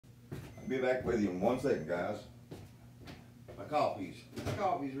Be back with you in 1 second, guys. My coffee's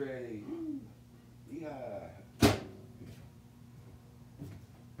ready. Yeah.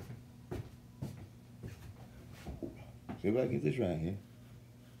 See if I can get this right here.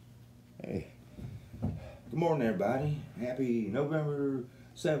 Hey. Good morning, everybody. Happy November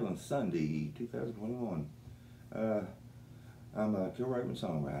 7th, Sunday, 2021. I'm a Kilraven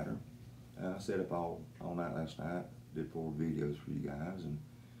Songwriter. I set up all night last night. Did 4 videos for you guys, and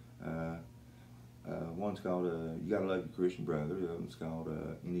one's called "You Gotta Love Your Christian Brother." The other one's called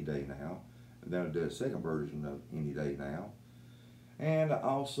 "Any Day Now." And then I did a second version of "Any Day Now," and I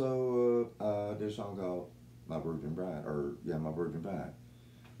also did a song called "My Virgin Bride," My Virgin Bride.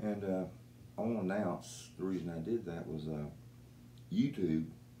 And I want to announce the reason I did that was YouTube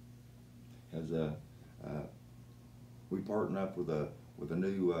has we partnered up with a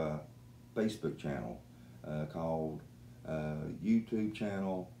new Facebook channel called YouTube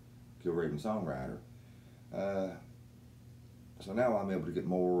channel Kilraven Songwriter. So now I'm able to get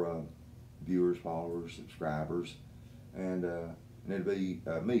more viewers, followers, subscribers, and it'll be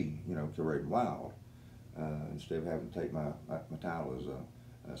me, Kilraven Wild, instead of having to take my title as a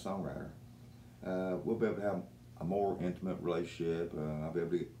songwriter. We'll be able to have a more intimate relationship. I'll be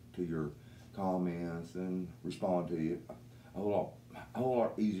able to get to your comments and respond to you a whole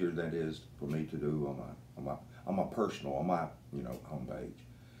lot easier than it is for me to do on my personal, on my homepage.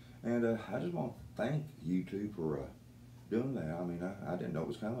 And I just want to thank YouTube for doing that. I mean, I didn't know it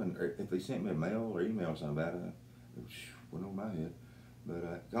was coming. If they sent me a mail or email or something about it, it went over my head. But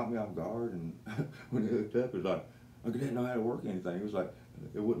it caught me off guard, and when it hooked up, it was like I didn't know how to work anything. It was like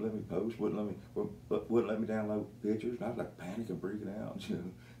it wouldn't let me post, wouldn't let me download pictures, and I was like panicking, freaking out.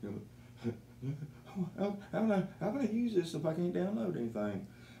 How can I use this if I can't download anything?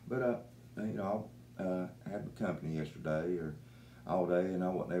 But I had my company yesterday or all day, and I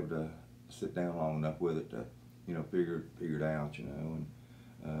wasn't able to sit down long enough with it to figure it out.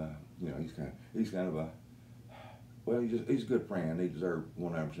 He's kind of a he's a good friend. He deserved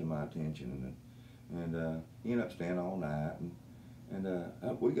 100% of my attention, and he ended up staying all night,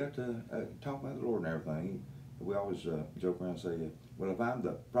 and we got to talk about the Lord and everything. We always joke around and say, well, if I'm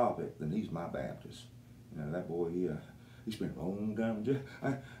the prophet, then he's my Baptist. That boy, he spent a long time in jail.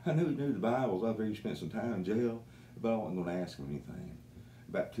 I knew he knew the Bible. I figured he spent some time in jail, but I wasn't going to ask him anything.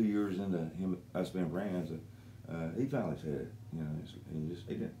 About 2 years into us being friends, he finally said it.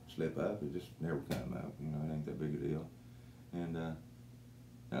 He didn't slip up. It just never come up. It ain't that big a deal. And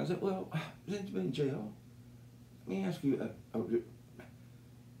I said, well, since you've been in jail, let me ask you,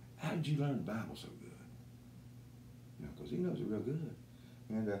 how did you learn the Bible so good? Because he knows it real good.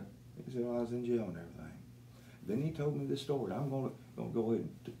 And he said, well, I was in jail and everything. Then he told me this story. I'm going to go ahead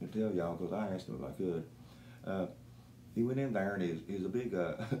and tell y'all because I asked him if I could. He went in there, and he's a big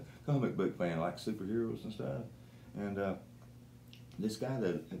comic book fan, like superheroes and stuff. And this guy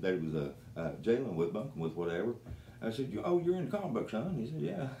that he was jailing with, bunking with, whatever, I said, oh, you're in the comic book, son? He said,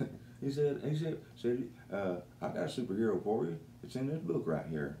 yeah. He said, I got a superhero for you. It's in this book right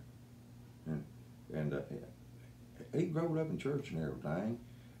here. And he grew up in church and everything,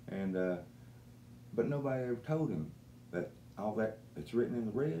 and but nobody ever told him that all that's written in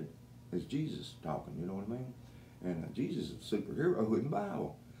the red is Jesus talking. You know what I mean? And Jesus is a superhero in the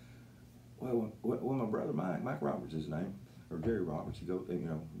Bible. Well, when my brother Mike Roberts, his name, or Jerry Roberts, he goes, depending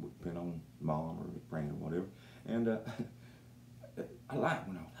on mom or friend or whatever, and I liked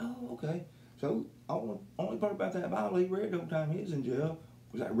when I was, oh, okay. So only part about that Bible he read the whole time he was in jail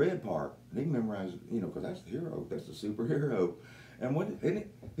was that red part. And he memorized, because that's the hero, that's the superhero. And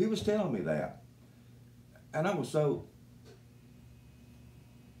he was telling me that, and I was so,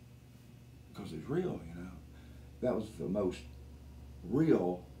 because it's real, That was the most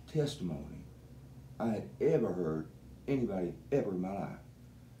real testimony I had ever heard anybody ever in my life,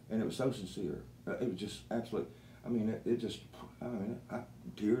 and it was so sincere. It was just absolute. I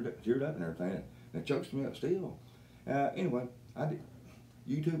teared up and everything, and it chokes me up still. Anyway, I did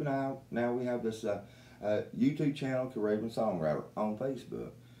YouTube, and now we have this YouTube channel, Kilraven Songwriter, on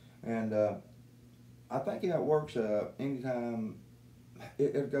Facebook, and I think how it works. Anytime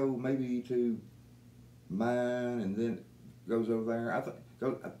it'll go maybe to mine, and then goes over there. I think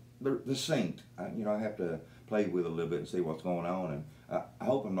they're synced. I have to play with it a little bit and see what's going on, and I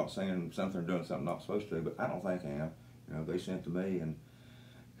hope I'm not saying something or doing something I'm not supposed to, but I don't think I am. They sent to me, and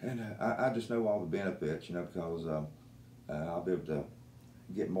I just know all the benefits, because I'll be able to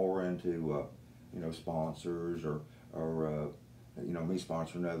get more into sponsors or me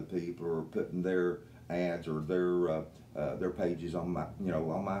sponsoring other people or putting their ads or their pages on my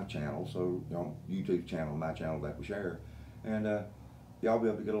on my channel, so YouTube channel, my channel that we share, and y'all be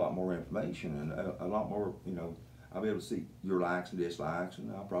able to get a lot more information and a lot more, you know, I'll be able to see your likes and dislikes,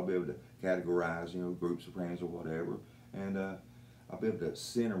 and I'll probably be able to categorize, you know, groups of friends or whatever, and I'll be able to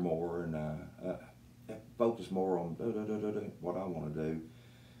center more and focus more on what I want to do.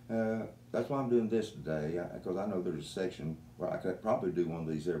 That's why I'm doing this today, because I know there's a section where I could probably do one of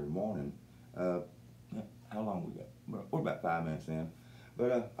these every morning. How long we got? We're about 5 minutes in.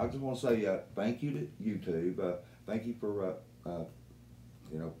 But I just want to say thank you to YouTube. Thank you for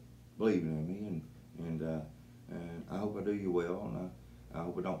you know, believing in me, and I hope I do you well, and I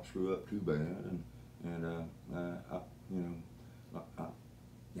hope I don't screw up too bad, and you know,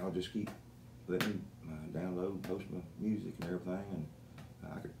 y'all just keep letting me download, post my music and everything, and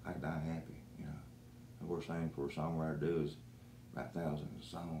I could die happy, you know. The worst thing for a songwriter to do is write thousands of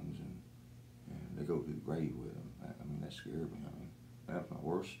songs and they go to the grave with them. I mean, that scared me. I mean, that was my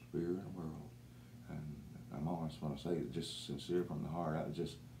worst fear in the world. And I'm honest when I say it, just sincere from the heart. That was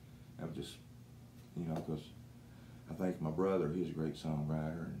just, you know, because I think my brother, he's a great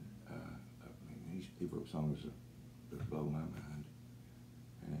songwriter, and I mean, he wrote songs that blow my mind.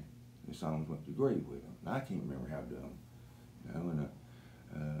 And the songs went to the grave with him. And I can't remember how to do them, you know, and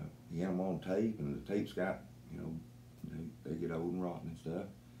he had them on tape, and the tapes got, you know, they get old and rotten and stuff.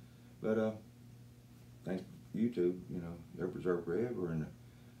 But thanks to YouTube, you know, they're preserved forever, and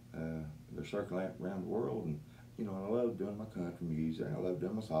they're circulating around the world. And you know, I love doing my country music. I love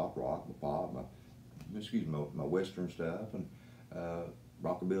doing my soft rock, my pop, my western stuff, and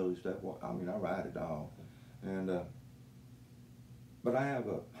rockabilly stuff. Well, I mean, I write it all, and but I have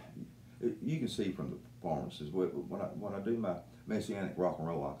you can see from the performances when I do my messianic rock and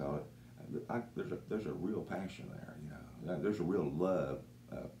roll, I call it. There's a real passion there, you know. There's a real love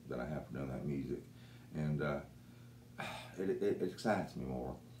that I have for doing that music, and it excites me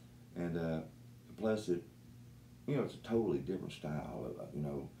more. And plus, you know, it's a totally different style. You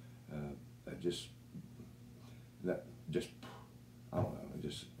know, just I don't know.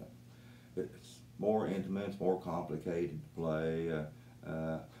 It's more intimate. It's more complicated to play.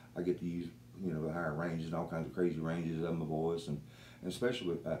 I get to use, you know, the higher ranges and all kinds of crazy ranges of my voice, and especially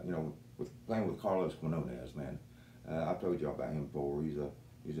with you know, with playing with Carlos Quinones, man. I've told y'all about him before.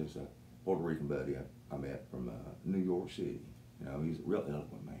 He's just a Puerto Rican buddy I met from New York City. You know, he's a real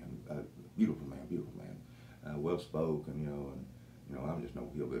eloquent man, beautiful man, well spoken. You know, I'm just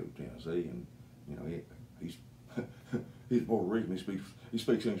no hillbilly from Tennessee, and you know, he's he's Puerto Rican. He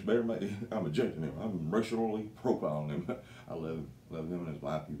speaks English better than me. I'm judging him. I'm racially profiling him. I love him and his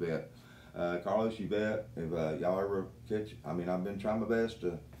wife Yvette. Carlos, Yvette, if y'all ever catch, I mean, I've been trying my best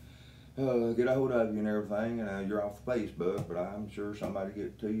to get a hold of you and everything, and you're off Facebook, but I'm sure somebody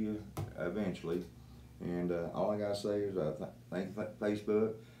get to you eventually. And all I gotta say is thank you,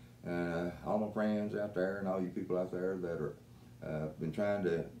 Facebook, and all my friends out there, and all you people out there that are been trying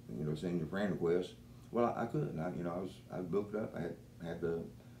to, you know, send your friend requests. Well, I couldn't. You know, I was booked up. I had the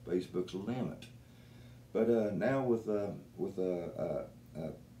Facebook's limit. But now with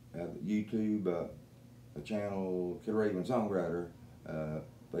YouTube channel, Kilraven Songwriter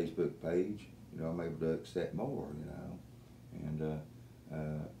Facebook page, you know, I'm able to accept more, you know,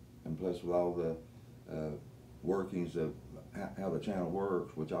 and plus with all the workings of how the channel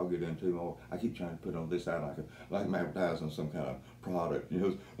works, which I'll get into more. I keep trying to put on this side like I'm advertising some kind of product, you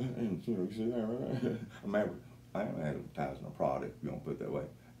know. And you know, you see that, right? I am advertising a product, if you want to put it that way.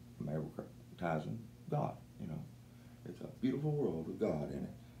 I'm advertising God, you know. It's a beautiful world with God in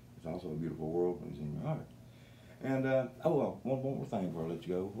it. It's also a beautiful world when He's in your heart. And oh well, one more thing before I let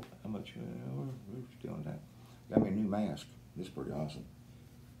you go. How much? We're still in time. Got me a new mask. This is pretty awesome.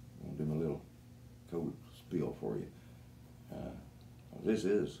 I'm gonna do my little code spiel for you. This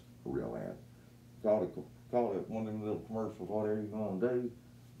is a real ad. Call it one of them little commercials, whatever you're gonna do.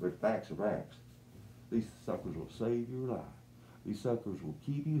 But facts are facts. These suckers will save your life. These suckers will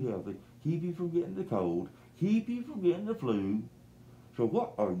keep you healthy, keep you from getting the cold, keep you from getting the flu. So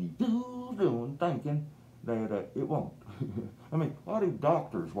what are you doing thinking that it won't? I mean, why do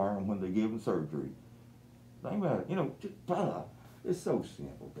doctors wear them when they give them surgery? Think about it. You know, it's so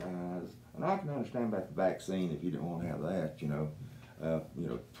simple, guys. And I can understand about the vaccine if you didn't want to have that, you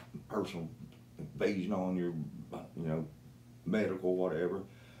know, personal invasion on your, you know, medical whatever.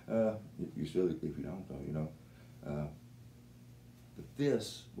 You still, if you don't, though, you know. But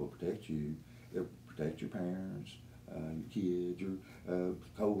this will protect you. It'll protect your parents, your kids, your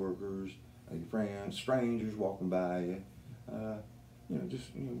co-workers, your friends, strangers walking by you. You know,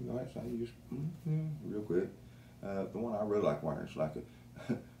 just, you know, that's how you just, real quick. The one I really like wearing is like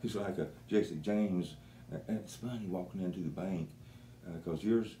it's like a Jesse James, and it's funny walking into the bank, because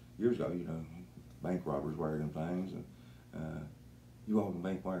years ago, you know, bank robbers wear them things, and you all can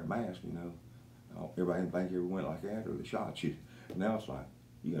make wear a mask, you know. Everybody didn't think you ever went like that or they shot you. Now it's like,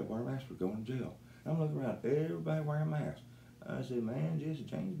 you gotta wear a mask for going to jail. I'm looking around, everybody wearing masks. I said, man, Jesse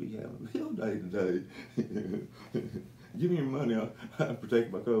James be having a field day today. Give me your money, I'll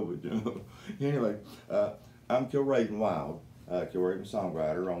protect my COVID, you know. Anyway, I'm Kilraven Wild, Kilraven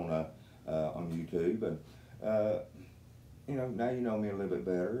Songwriter on YouTube. And, you know, now you know me a little bit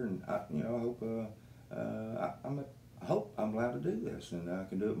better, and you know, I hope I'm allowed to do this, and I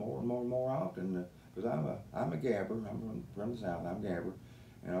can do it more and more and more often. Because I'm a gabber. I'm from the South. I'm a gabber,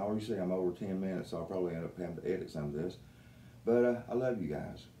 and I already say I'm over 10 minutes, so I'll probably end up having to edit some of this. But I love you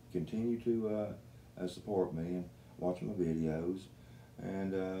guys. Continue to support me and watch my videos,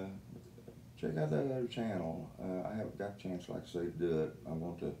 and check out that other channel. I haven't got a chance, like I say, to do it. I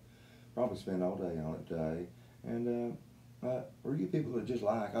want to probably spend all day on it today. And for you people that just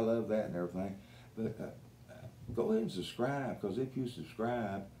like, I love that and everything. But go ahead and subscribe, because if you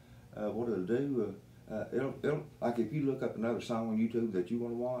subscribe, what it'll do, it'll like if you look up another song on YouTube that you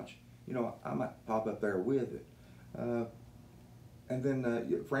want to watch, you know, I might pop up there with it. And then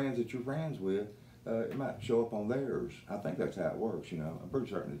your friends that you're friends with, it might show up on theirs. I think that's how it works, you know. I'm pretty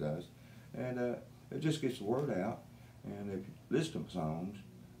certain it does. And it just gets the word out. And if you listen to my songs,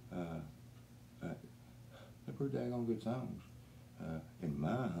 they're pretty daggone good songs. In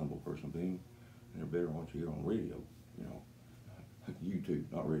my humble personal opinion, they're better than what you hear on radio, you know. YouTube,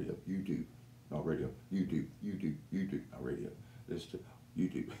 not radio. YouTube, not radio. YouTube, YouTube, YouTube, not radio. This to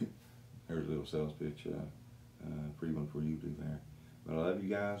YouTube. There's a little sales pitch, free one for YouTube there. But I love you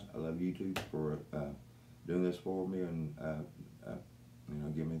guys. I love YouTube for doing this for me and you know,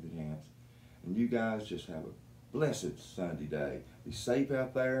 give me the chance. And you guys just have a blessed Sunday day. Be safe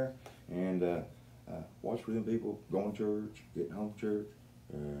out there, and watch for them people going to church, getting home from church,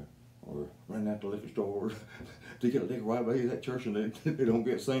 or running out to the liquor store to get liquor right away at church, and they don't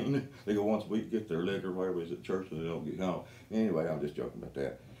get seen. They go once a week to get their liquor while everybody's at church, and they don't get home. Anyway, I'm just joking about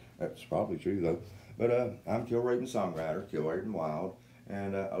that. That's probably true though. But I'm Kilraven Songwriter, Kilraven Wild,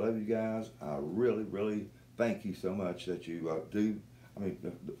 and I love you guys. I really, really thank you so much that you do. I mean,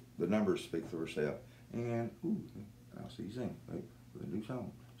 the numbers speak for themselves. And ooh, I'll see you soon with a new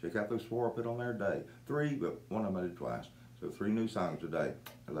song. Check out those 4 I put on there today. 3, but one of them I did twice. So 3 new songs today.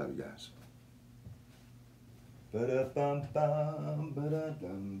 I love you guys. Ba-da-bum-bum,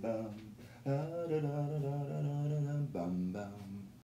 ba-da-dum-bum, da-da-da-da-da-da-da-bum-bum.